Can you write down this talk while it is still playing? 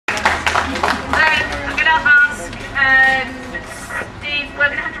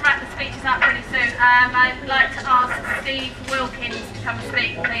speeches up pretty soon. I'd like to ask Steve Wilkins to come and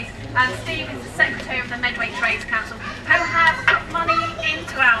speak, please. Steve is the Secretary of the Medway Trade Council, who has put money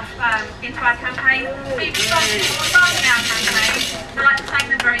into our campaign. We've responsible for funding our campaign. I'd like to thank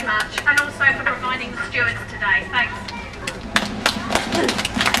them very much, and also for providing the stewards today. Thanks.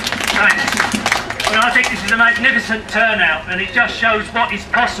 Thanks. Well, I think this is a magnificent turnout, and it just shows what is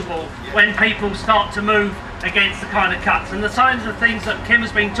possible when people start to move against the kind of cuts. And the signs of things that Kim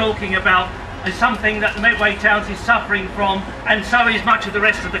has been talking about is something that the Medway Towns is suffering from, and so is much of the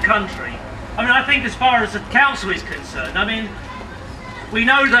rest of the country. I mean, I think as far as the council is concerned, I mean, we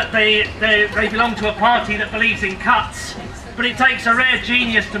know that they belong to a party that believes in cuts, but it takes a rare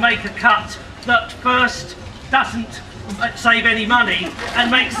genius to make a cut that first doesn't save any money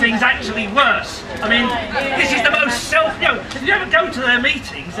and makes things actually worse. I mean, this is the most if you ever go to their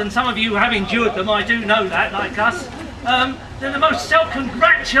meetings, and some of you have endured them, I do know that, like us, they're the most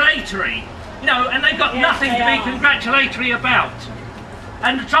self-congratulatory, and they've got nothing to be congratulatory about.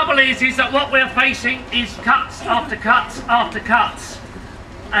 And the trouble is that what we're facing is cuts after cuts after cuts.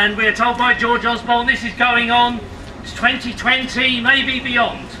 And we're told by George Osborne this is going on, it's 2020, maybe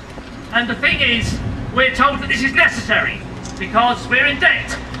beyond. And the thing is, we're told that this is necessary because we're in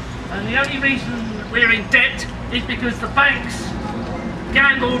debt. And the only reason we're in debt is because the banks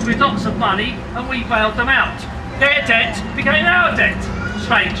gambled with lots of money and we bailed them out. Their debt became our debt,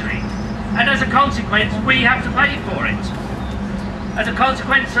 strangely. And as a consequence, we have to pay for it. As a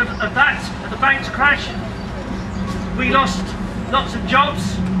consequence of that, of the bank's crash, we lost lots of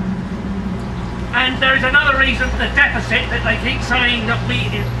jobs. And there is another reason for the deficit that they keep saying that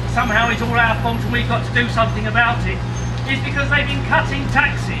somehow it's all our fault and we've got to do something about it, is because they've been cutting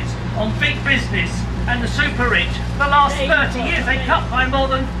taxes on big business and the super rich for the last 30 years. They cut by more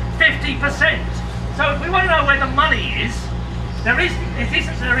than 50%. So if we want to know where the money is, it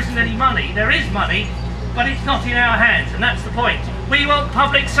isn't there isn't any money. There is money, but it's not in our hands, and that's the point. We want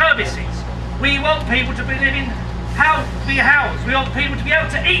public services. We want people to be housed. We want people to be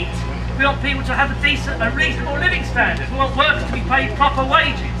able to eat. We want people to have a reasonable living standard. We want workers to be paid proper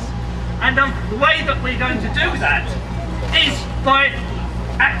wages. And the way that we're going to do that is by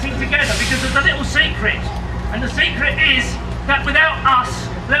acting together, because there's a little secret. And the secret is that without us,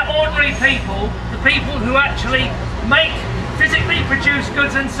 the ordinary people, the people who actually physically produce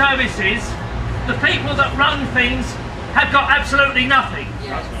goods and services, the people that run things have got absolutely nothing.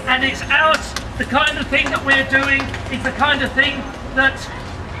 Yes. And it's the kind of thing that we're doing is the kind of thing that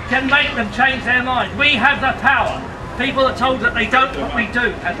can make them change their mind. We have the power. People are told that they don't, but we do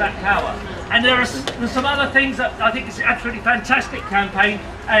have that power. And there's some other things that I think is an absolutely fantastic campaign,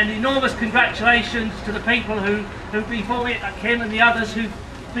 and enormous congratulations to the people who've been forming it, like Kim and the others who've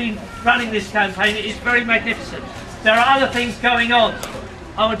been running this campaign. It is very magnificent. There are other things going on.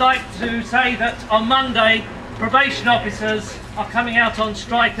 I would like to say that on Monday, probation officers are coming out on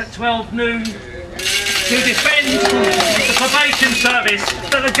strike at 12 noon to defend the probation service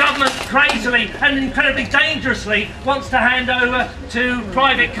that the government crazily and incredibly dangerously wants to hand over to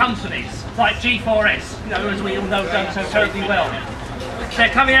private companies like G4S, as we all know, done so terribly well. They're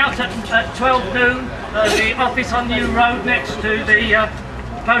coming out at 12 noon, the office on New Road next to the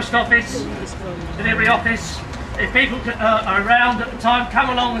post office, delivery office. If people are around at the time, come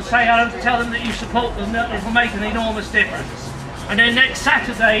along and say hello, tell them that you support them. It will make an enormous difference. And then next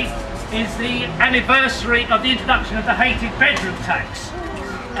Saturday is the anniversary of the introduction of the hated bedroom tax.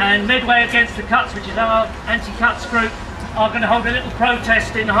 And Medway Against the Cuts, which is our anti-cuts group, are going to hold a little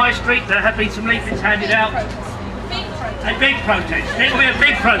protest in High Street. There have been some leaflets handed out. A big protest. It will be a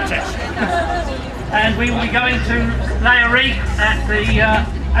big protest. And we will be going to Laouri at the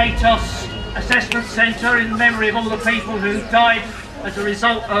ATOS Assessment Centre in memory of all the people who died as a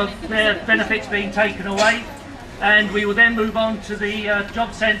result of their benefits being taken away. And we will then move on to the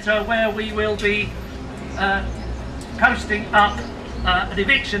job centre, where we will be posting up an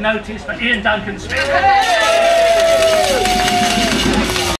eviction notice for Ian Duncan Smith.